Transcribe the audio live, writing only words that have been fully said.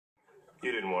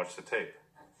You didn't watch the tape.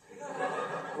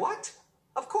 What?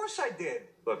 Of course I did.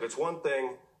 Look, it's one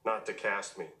thing not to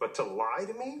cast me, but to lie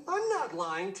to me? I'm not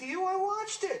lying to you. I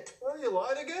watched it. Well, you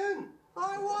lied again.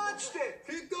 I watched it.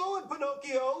 Keep going,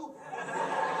 Pinocchio.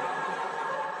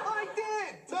 I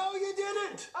did. No, you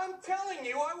didn't. I'm telling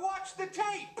you, I watched the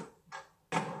tape.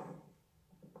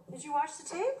 Did you watch the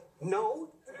tape?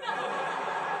 No.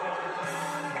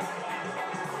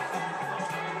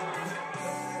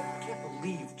 I can't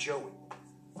believe Joey.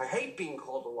 I hate being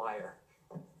called a liar.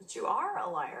 But you are a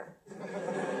liar.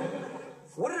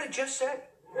 What did I just say?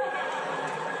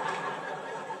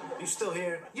 You still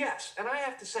here? Yes, and I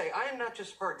have to say, I am not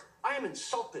just hurt. I am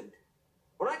insulted.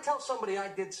 When I tell somebody I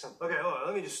did something. Okay, hold on.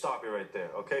 Let me just stop you right there,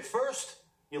 okay? First,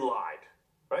 you lied,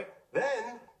 right?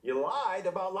 Then, you lied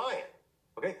about lying,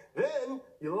 okay? Then,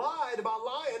 you lied about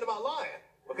lying about lying,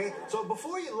 okay? So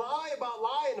before you lie about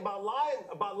lying about lying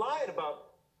about lying about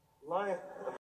lying...